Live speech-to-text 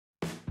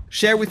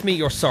Share with me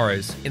your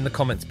sorrows in the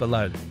comments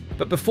below.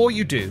 But before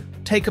you do,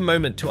 take a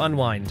moment to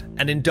unwind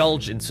and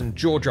indulge in some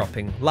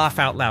jaw-dropping,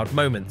 laugh-out-loud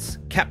moments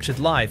captured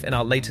live in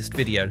our latest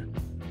video.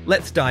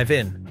 Let's dive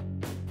in.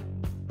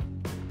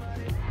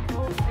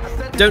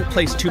 Don't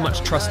place too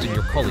much trust in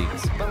your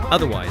colleagues,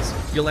 otherwise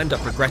you'll end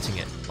up regretting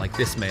it, like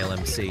this male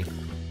MC.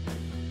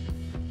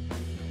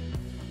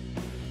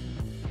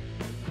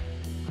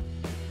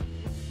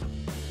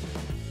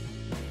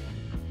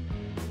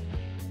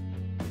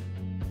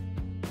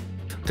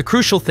 The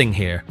crucial thing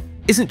here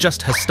isn't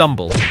just her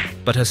stumble,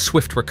 but her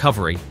swift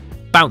recovery,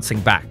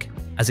 bouncing back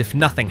as if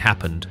nothing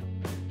happened.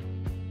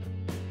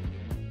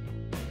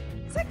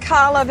 Is that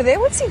Carl over there?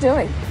 What's he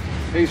doing?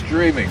 He's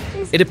dreaming.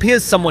 It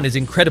appears someone is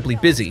incredibly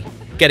busy,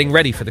 getting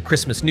ready for the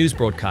Christmas news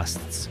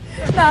broadcasts.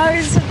 No,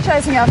 he's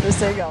chasing after a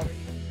seagull.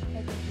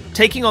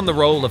 Taking on the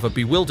role of a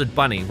bewildered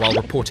bunny while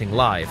reporting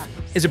live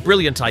is a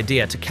brilliant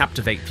idea to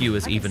captivate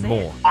viewers even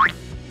more.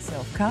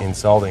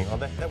 Insulting.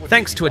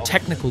 Thanks to a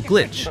technical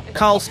glitch,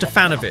 Karl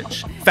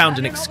Stefanovic found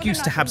an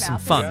excuse to have some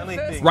fun,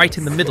 right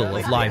in the middle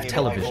of live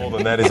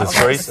television. That is a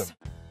threesome.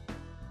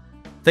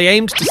 They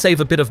aimed to save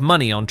a bit of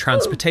money on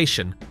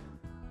transportation,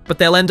 but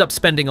they'll end up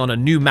spending on a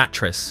new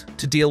mattress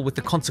to deal with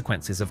the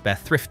consequences of their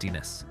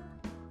thriftiness.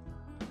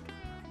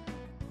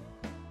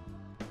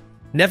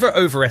 Never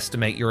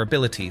overestimate your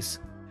abilities,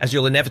 as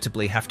you'll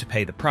inevitably have to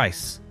pay the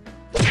price.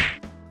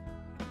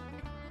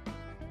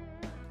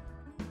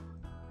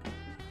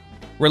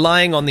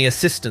 Relying on the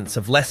assistance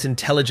of less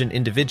intelligent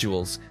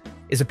individuals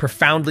is a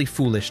profoundly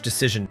foolish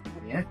decision.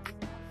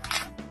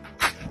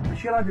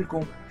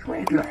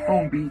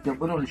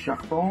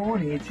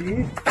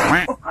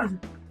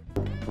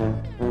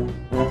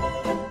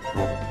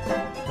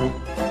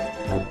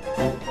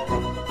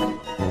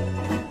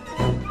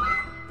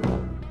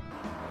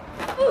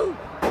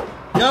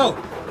 Yo,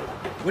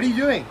 what are you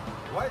doing?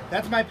 What?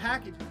 That's my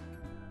package.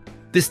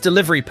 This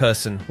delivery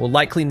person will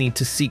likely need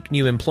to seek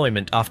new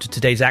employment after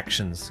today's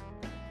actions.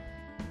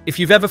 If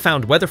you've ever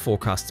found weather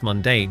forecasts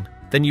mundane,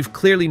 then you've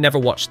clearly never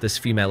watched this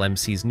female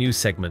MC's news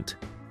segment.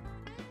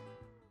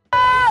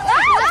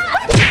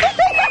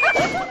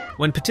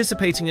 When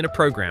participating in a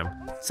program,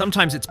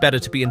 sometimes it's better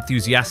to be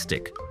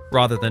enthusiastic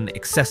rather than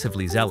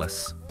excessively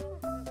zealous.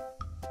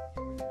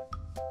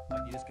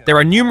 There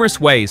are numerous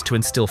ways to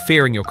instill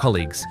fear in your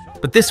colleagues,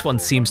 but this one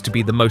seems to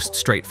be the most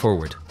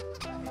straightforward.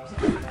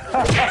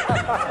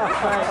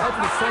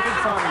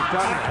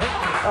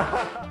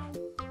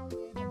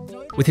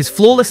 With his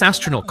flawless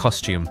astronaut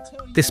costume,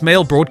 this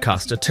male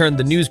broadcaster turned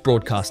the news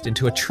broadcast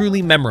into a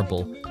truly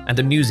memorable and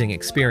amusing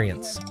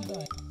experience.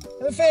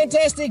 Have a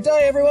fantastic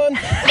day, everyone.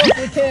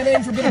 We can't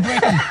end for a bit of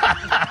breaking.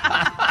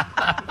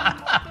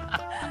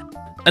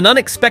 An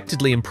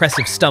unexpectedly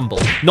impressive stumble,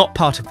 not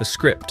part of the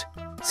script,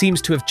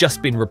 seems to have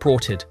just been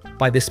reported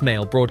by this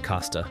male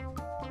broadcaster.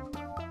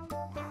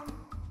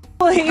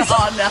 Please.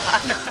 Oh, no.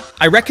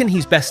 I reckon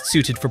he's best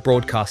suited for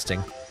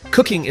broadcasting.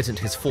 Cooking isn't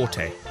his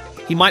forte.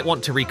 He might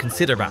want to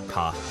reconsider that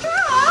path.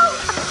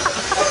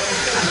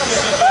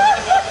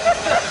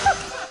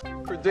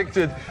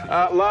 Predicted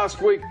last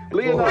week,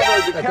 Leonardo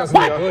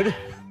DiCaprio.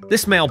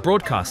 This male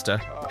broadcaster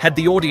had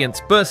the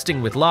audience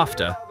bursting with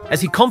laughter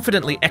as he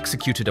confidently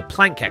executed a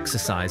plank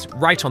exercise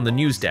right on the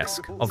news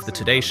desk of the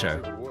Today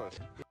Show.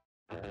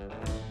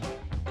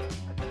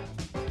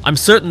 I'm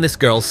certain this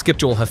girl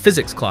skipped all her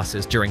physics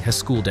classes during her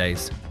school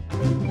days.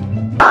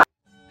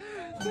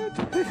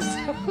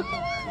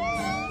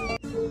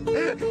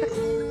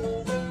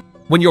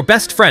 When your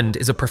best friend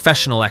is a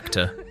professional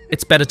actor,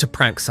 it's better to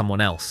prank someone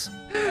else.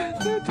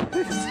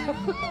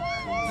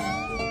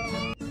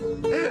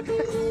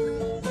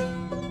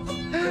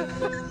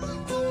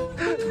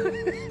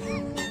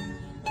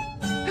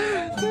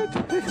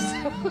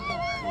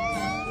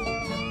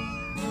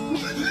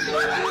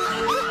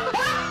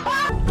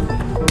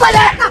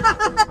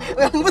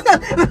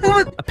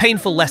 A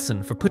painful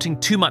lesson for putting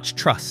too much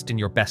trust in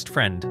your best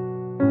friend.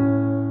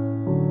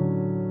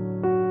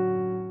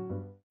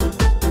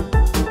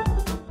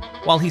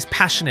 While he's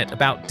passionate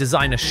about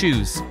designer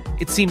shoes,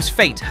 it seems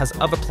fate has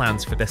other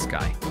plans for this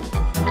guy.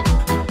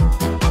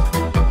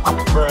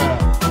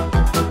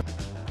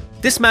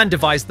 This man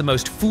devised the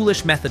most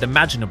foolish method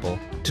imaginable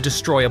to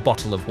destroy a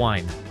bottle of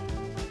wine.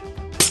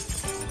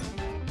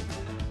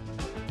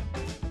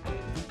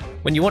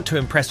 When you want to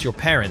impress your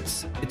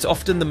parents, it's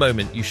often the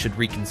moment you should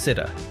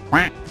reconsider.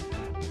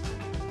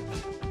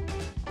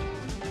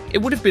 It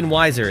would have been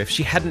wiser if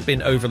she hadn't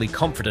been overly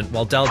confident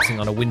while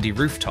dancing on a windy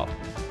rooftop.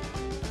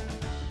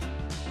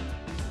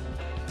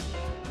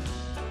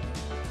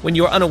 When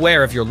you're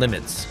unaware of your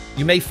limits,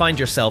 you may find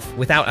yourself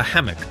without a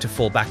hammock to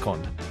fall back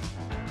on.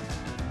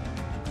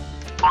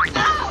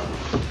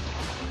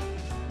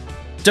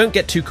 Don't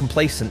get too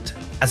complacent,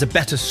 as a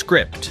better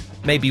script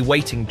may be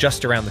waiting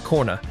just around the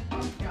corner.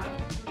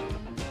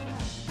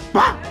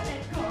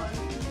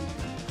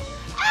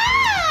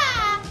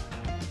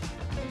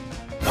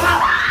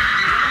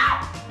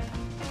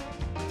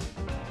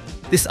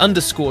 This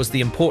underscores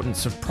the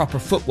importance of proper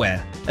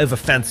footwear over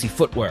fancy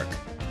footwork.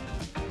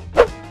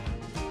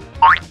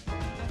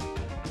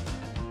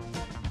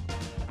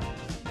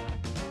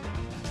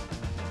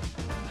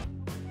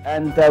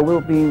 And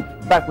we'll be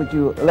back with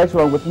you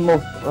later on with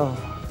more.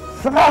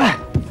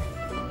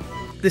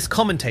 This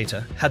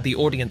commentator had the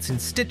audience in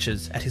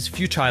stitches at his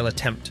futile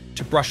attempt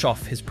to brush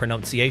off his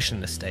pronunciation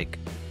mistake.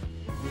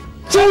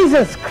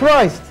 Jesus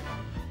Christ!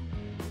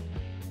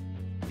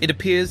 It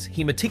appears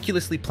he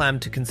meticulously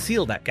planned to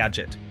conceal that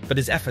gadget, but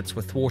his efforts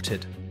were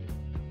thwarted.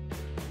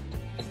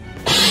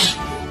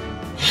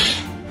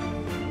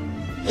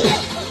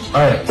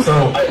 Alright,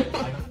 so...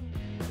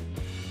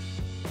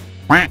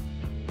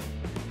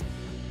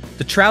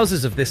 The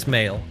trousers of this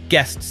male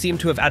guest seem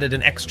to have added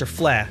an extra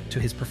flair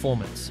to his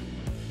performance.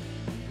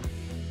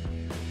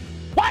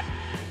 What?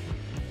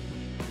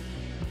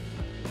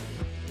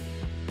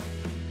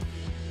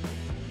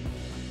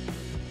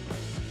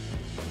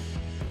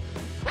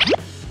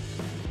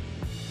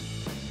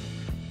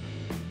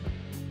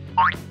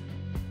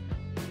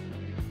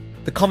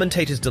 The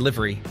commentator's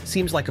delivery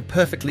seems like a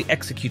perfectly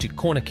executed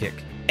corner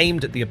kick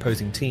aimed at the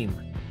opposing team.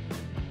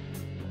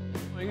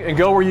 And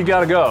go where you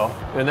gotta go,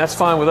 and that's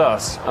fine with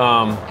us.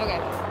 Okay.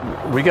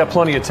 We got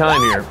plenty of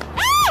time here.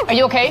 Are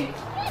you okay?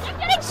 I'm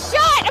getting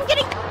shot! I'm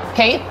getting...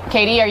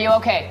 Katie, are you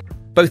okay?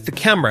 Both the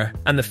camera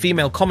and the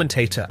female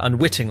commentator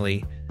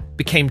unwittingly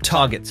became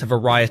targets of a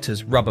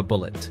rioter's rubber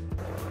bullet.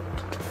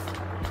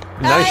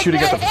 Nice shooting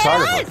at the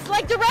photographer. At us,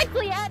 like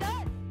directly at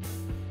us.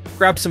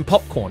 Grab some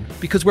popcorn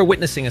because we're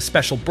witnessing a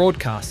special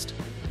broadcast,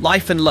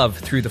 Life and Love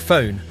Through the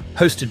Phone,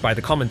 hosted by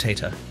the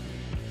commentator.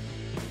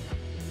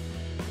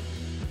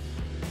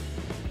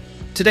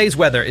 Today's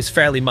weather is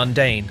fairly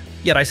mundane,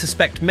 yet I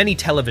suspect many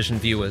television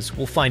viewers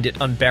will find it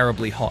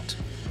unbearably hot.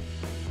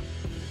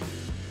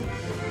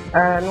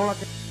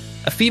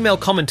 A female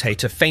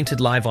commentator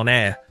fainted live on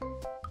air,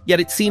 yet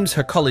it seems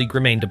her colleague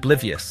remained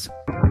oblivious.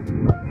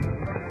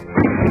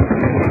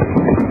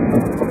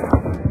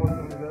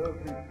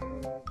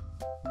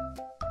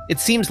 It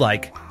seems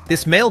like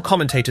this male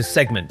commentator's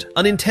segment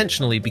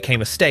unintentionally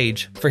became a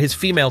stage for his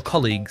female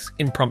colleague's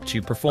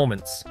impromptu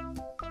performance.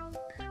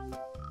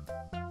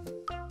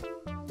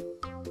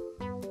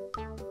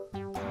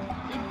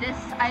 This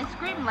ice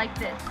cream like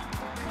this.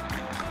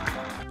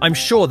 I'm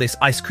sure this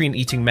ice cream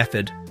eating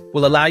method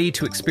will allow you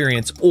to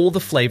experience all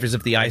the flavors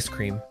of the ice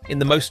cream in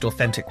the most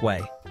authentic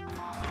way.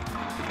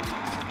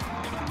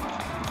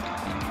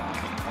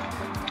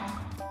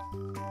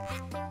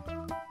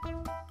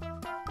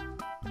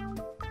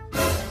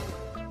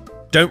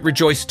 Don't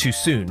rejoice too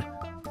soon.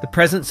 The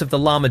presence of the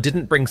llama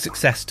didn't bring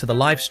success to the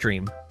live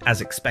stream, as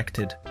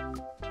expected.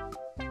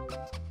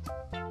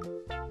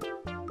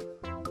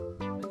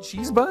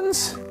 Cheese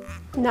buns?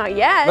 Not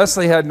yet.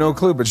 Leslie had no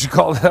clue, but she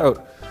called it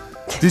out.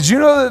 Did you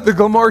know that the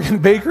Glamorgan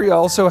Bakery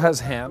also has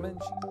ham and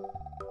cheese?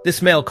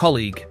 This male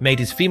colleague made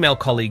his female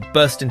colleague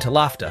burst into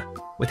laughter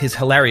with his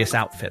hilarious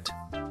outfit.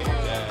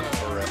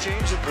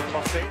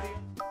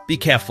 Be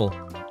careful,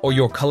 or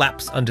you'll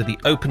collapse under the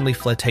openly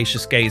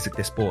flirtatious gaze of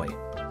this boy.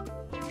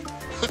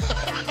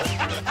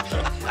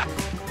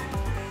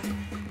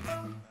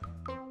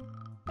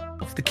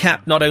 The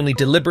cat not only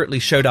deliberately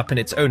showed up in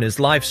its owner's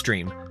live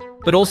stream,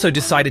 but also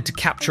decided to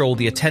capture all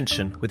the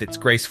attention with its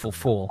graceful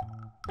fall.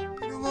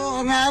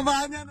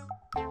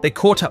 They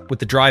caught up with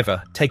the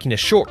driver, taking a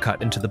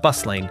shortcut into the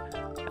bus lane,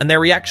 and their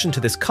reaction to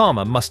this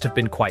karma must have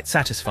been quite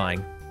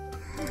satisfying.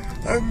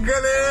 Ang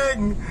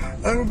galing!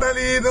 Ang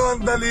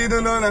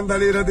talino nun, ang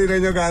talino,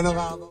 tingnan nyo gaano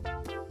ka ako.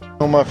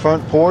 On my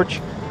front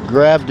porch,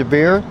 grabbed a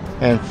beer,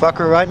 and fuck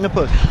her right in the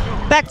pussy.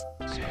 Back!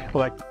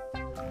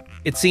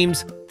 It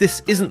seems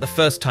this isn't the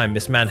first time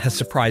this man has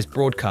surprised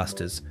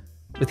broadcasters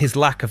with his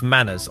lack of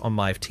manners on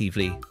live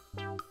TV.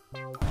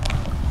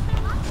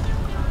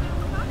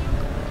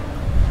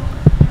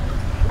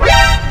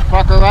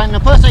 Fuck her right in the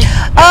pussy.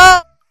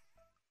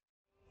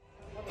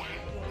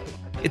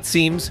 It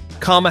seems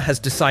karma has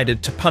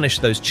decided to punish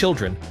those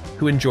children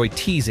who enjoy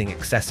teasing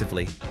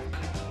excessively.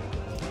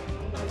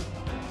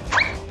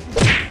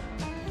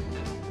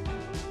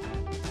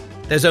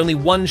 There's only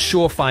one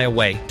surefire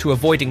way to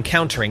avoid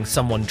encountering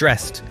someone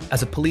dressed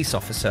as a police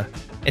officer.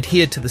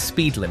 Adhere to the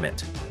speed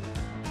limit.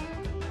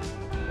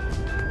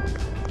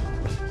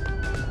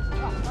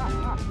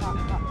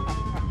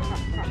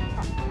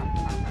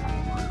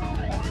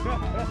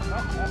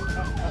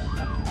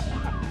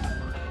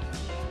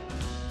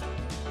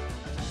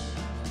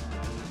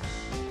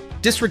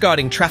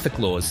 Disregarding traffic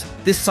laws,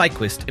 this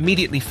cyclist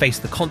immediately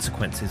faced the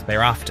consequences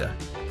thereafter.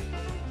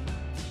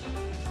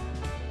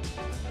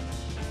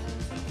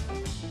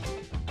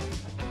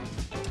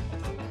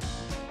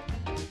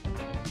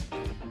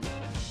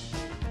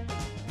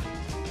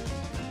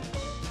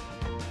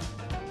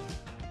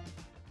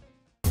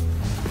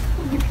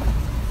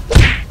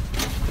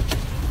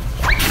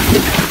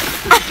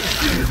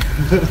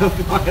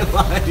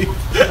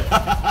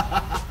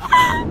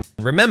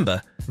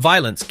 Remember,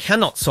 violence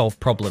cannot solve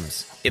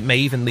problems. It may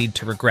even lead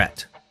to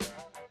regret.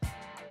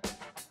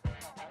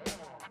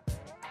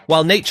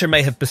 While nature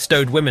may have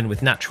bestowed women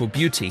with natural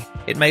beauty,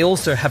 it may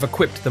also have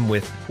equipped them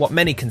with what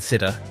many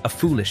consider a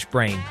foolish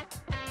brain.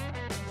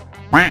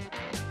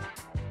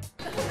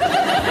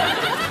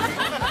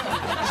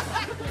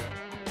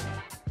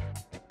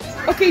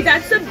 Okay,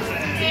 that's a...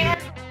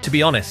 To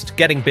be honest,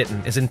 getting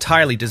bitten is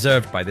entirely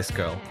deserved by this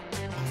girl.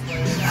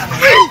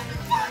 Oh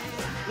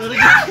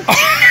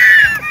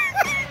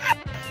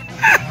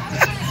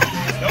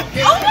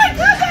my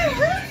god, that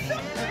hurt so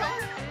much!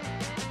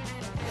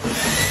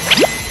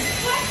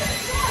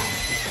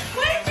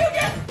 Where did you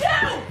get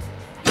down?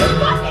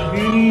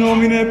 In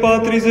nomine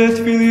Patris et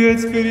Filii et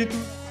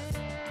Spiritus.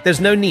 There's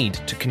no need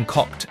to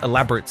concoct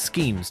elaborate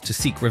schemes to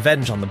seek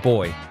revenge on the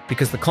boy,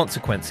 because the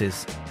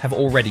consequences have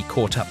already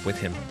caught up with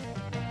him.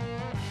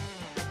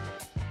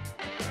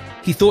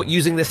 He thought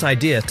using this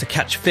idea to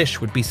catch fish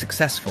would be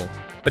successful,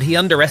 but he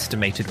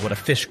underestimated what a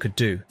fish could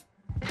do.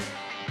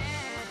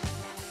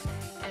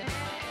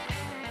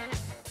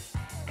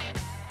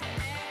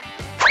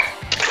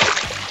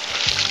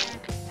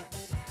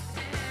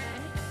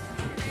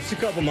 Just a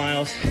couple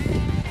miles.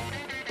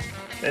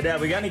 Hey, Dad,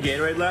 we got any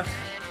Gatorade left?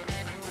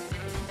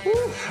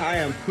 Whew, I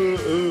am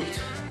pooped.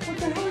 What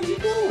the hell are you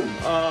doing?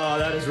 Oh,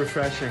 that is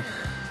refreshing.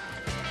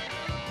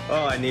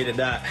 Oh, I needed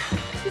that.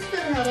 This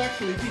better not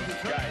actually keep you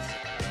guys.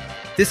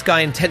 This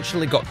guy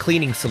intentionally got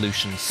cleaning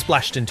solution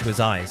splashed into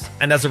his eyes,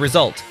 and as a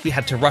result, he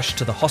had to rush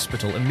to the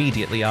hospital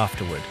immediately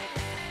afterward.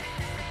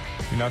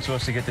 You're not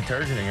supposed to get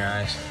detergent in your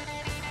eyes.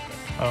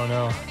 Oh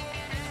no.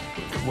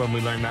 When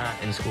we learned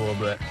that in school,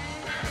 but...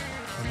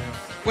 Oh, no.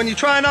 When you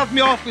try and have me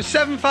off with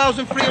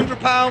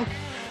 £7,300,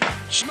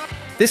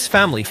 This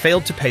family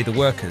failed to pay the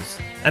workers,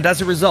 and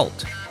as a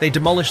result, they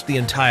demolished the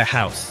entire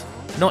house,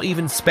 not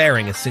even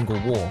sparing a single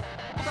wall.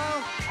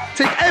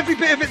 take every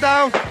bit of it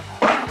down.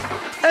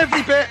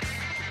 Every bit.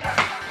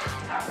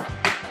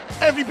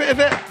 Every bit of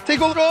it.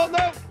 Take all the rope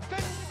now.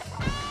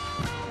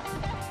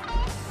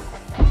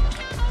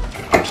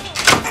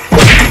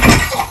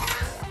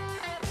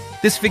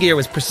 This video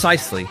is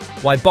precisely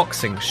why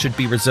boxing should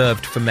be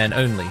reserved for men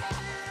only.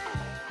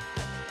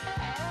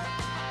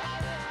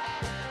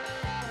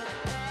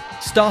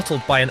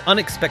 Startled by an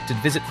unexpected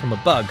visit from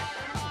a bug,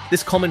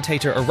 this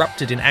commentator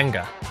erupted in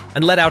anger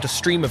and let out a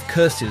stream of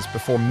curses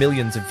before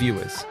millions of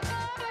viewers.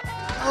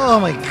 Oh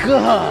my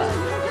god!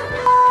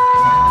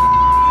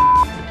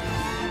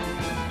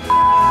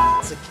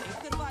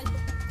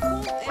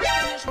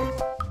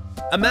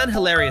 A man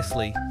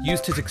hilariously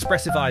used his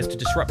expressive eyes to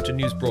disrupt a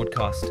news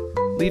broadcast,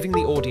 leaving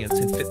the audience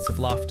in fits of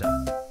laughter.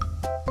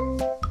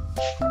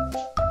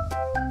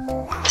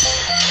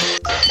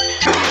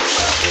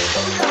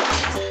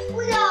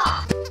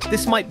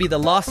 This might be the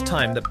last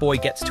time that boy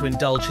gets to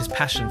indulge his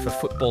passion for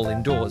football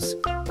indoors.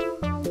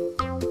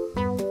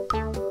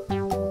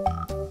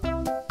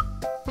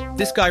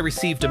 This guy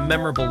received a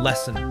memorable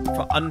lesson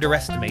for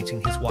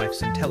underestimating his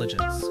wife's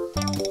intelligence.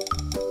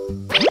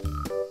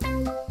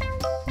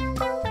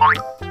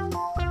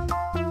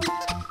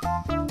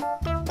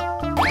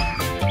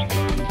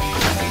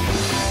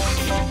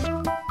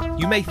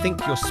 You may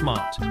think you're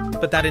smart,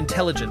 but that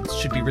intelligence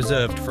should be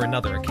reserved for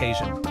another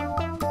occasion.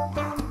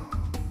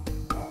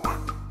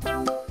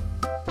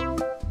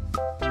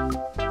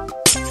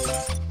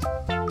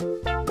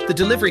 The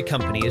delivery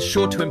company is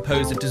sure to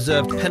impose a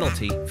deserved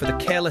penalty for the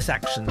careless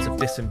actions of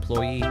this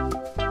employee.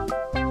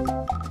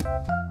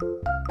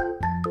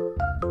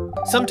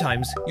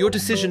 Sometimes, your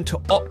decision to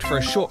opt for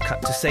a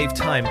shortcut to save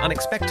time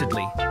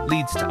unexpectedly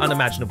leads to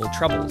unimaginable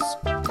troubles.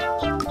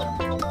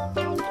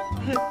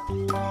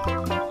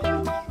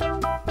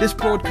 This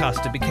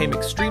broadcaster became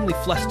extremely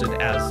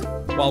flustered as,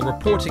 while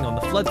reporting on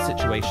the flood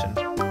situation,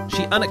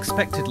 she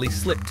unexpectedly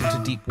slipped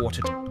into deep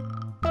water.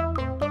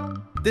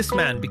 This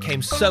man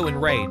became so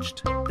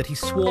enraged that he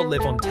swore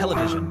live on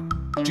television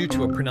due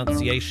to a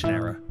pronunciation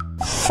error.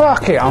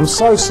 Fuck it, I'm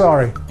so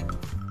sorry.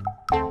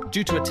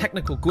 Due to a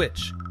technical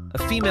glitch, a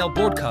female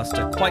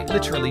broadcaster quite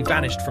literally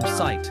vanished from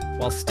sight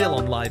while still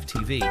on live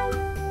TV.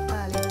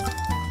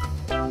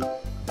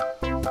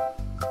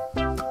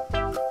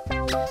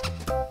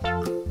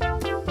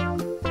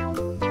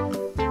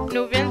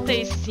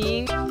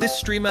 This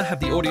streamer had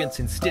the audience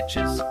in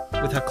stitches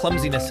with her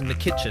clumsiness in the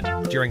kitchen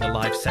during a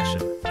live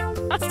session.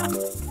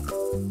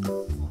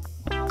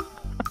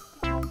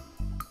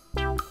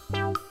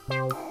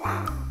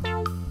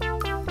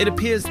 It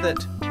appears that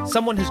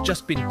someone has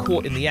just been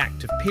caught in the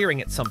act of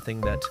peering at something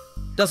that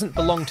doesn't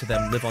belong to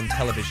them live on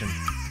television.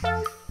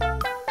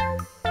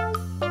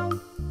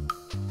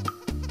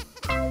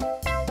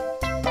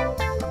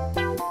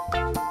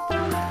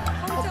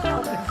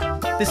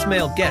 This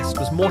male guest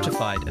was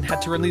mortified and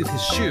had to remove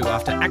his shoe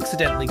after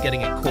accidentally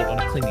getting it caught on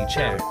a clingy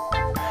chair.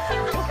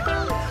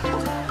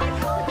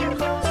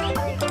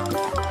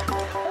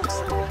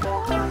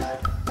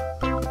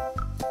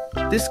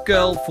 This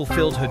girl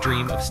fulfilled her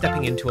dream of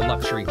stepping into a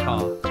luxury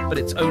car, but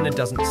its owner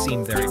doesn't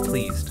seem very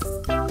pleased.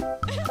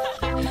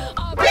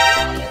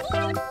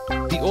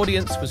 The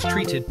audience was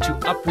treated to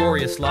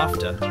uproarious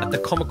laughter at the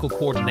comical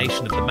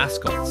coordination of the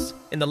mascots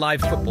in the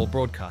live football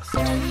broadcast.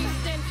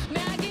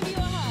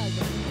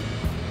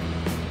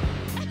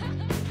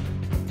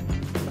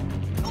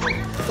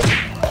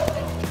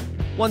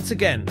 Once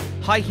again,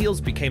 high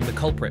heels became the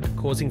culprit,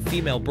 causing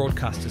female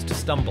broadcasters to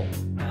stumble.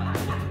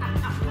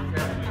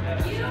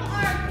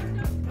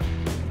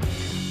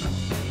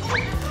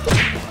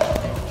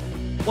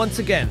 Once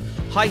again,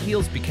 high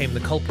heels became the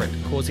culprit,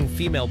 causing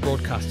female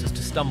broadcasters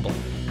to stumble.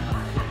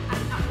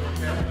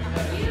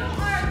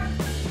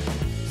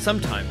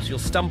 Sometimes you'll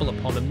stumble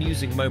upon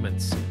amusing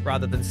moments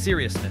rather than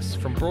seriousness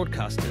from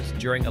broadcasters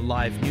during a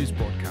live news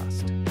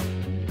broadcast.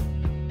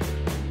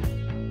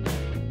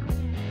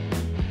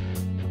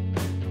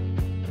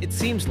 It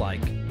seems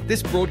like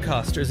this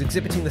broadcaster is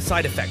exhibiting the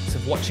side effects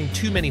of watching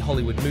too many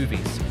Hollywood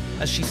movies,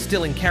 as she's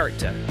still in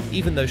character,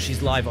 even though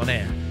she's live on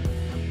air.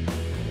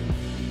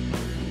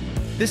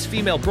 This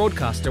female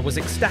broadcaster was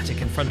ecstatic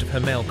in front of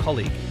her male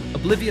colleague,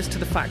 oblivious to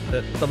the fact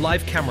that the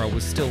live camera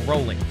was still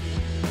rolling.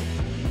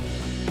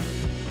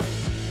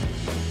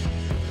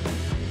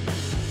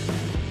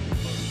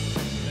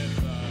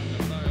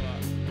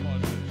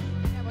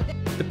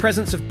 The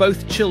presence of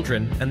both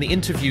children and the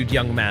interviewed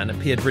young man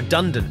appeared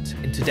redundant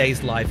in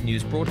today's live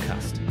news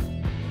broadcast.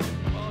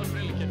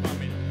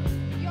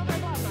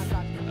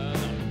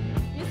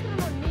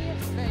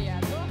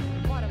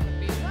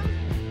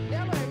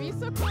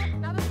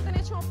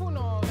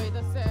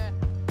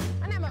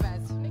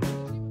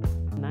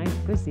 Nice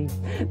pussy.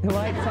 The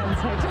white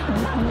sunset.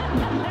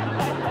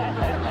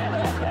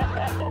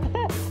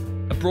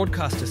 A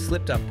broadcaster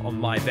slipped up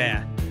on live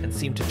air and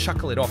seemed to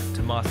chuckle it off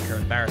to mask her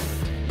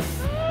embarrassment.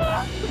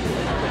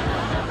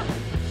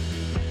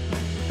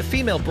 The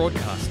female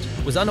broadcaster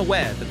was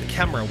unaware that the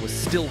camera was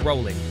still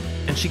rolling,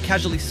 and she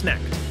casually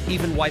snacked,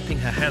 even wiping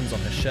her hands on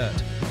her shirt,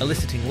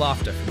 eliciting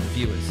laughter from the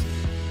viewers.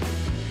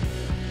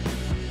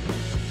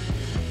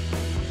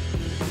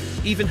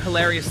 Even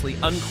hilariously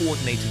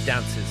uncoordinated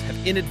dancers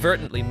have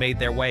inadvertently made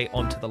their way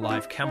onto the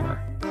live camera.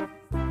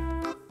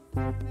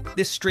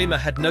 This streamer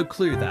had no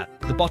clue that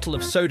the bottle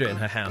of soda in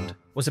her hand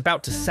was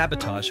about to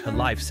sabotage her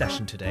live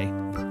session today.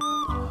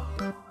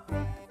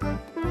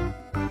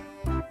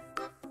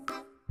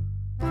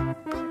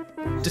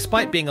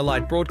 Despite being a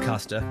live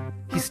broadcaster,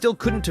 he still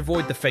couldn't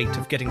avoid the fate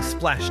of getting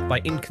splashed by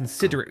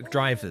inconsiderate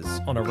drivers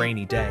on a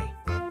rainy day.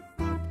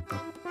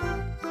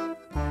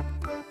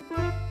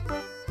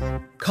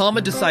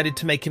 Karma decided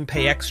to make him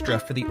pay extra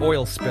for the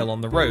oil spill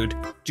on the road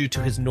due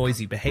to his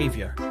noisy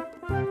behavior.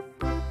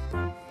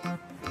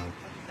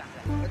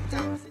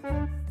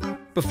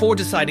 Before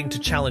deciding to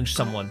challenge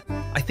someone,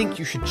 I think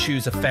you should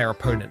choose a fair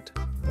opponent.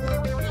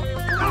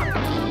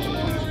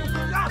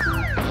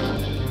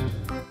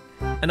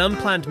 An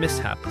unplanned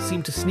mishap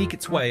seemed to sneak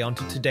its way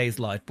onto today's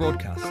live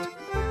broadcast.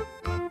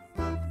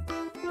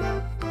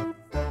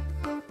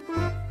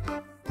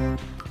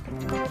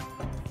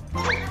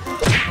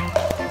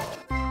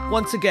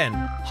 Once again,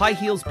 high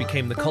heels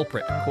became the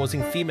culprit,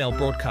 causing female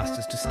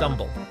broadcasters to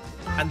stumble.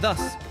 And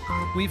thus,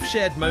 we've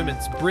shared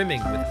moments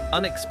brimming with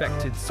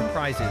unexpected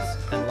surprises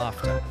and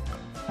laughter.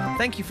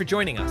 Thank you for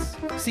joining us.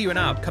 See you in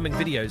our upcoming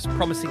videos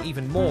promising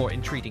even more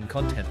intriguing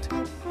content.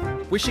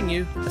 Wishing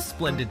you a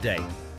splendid day.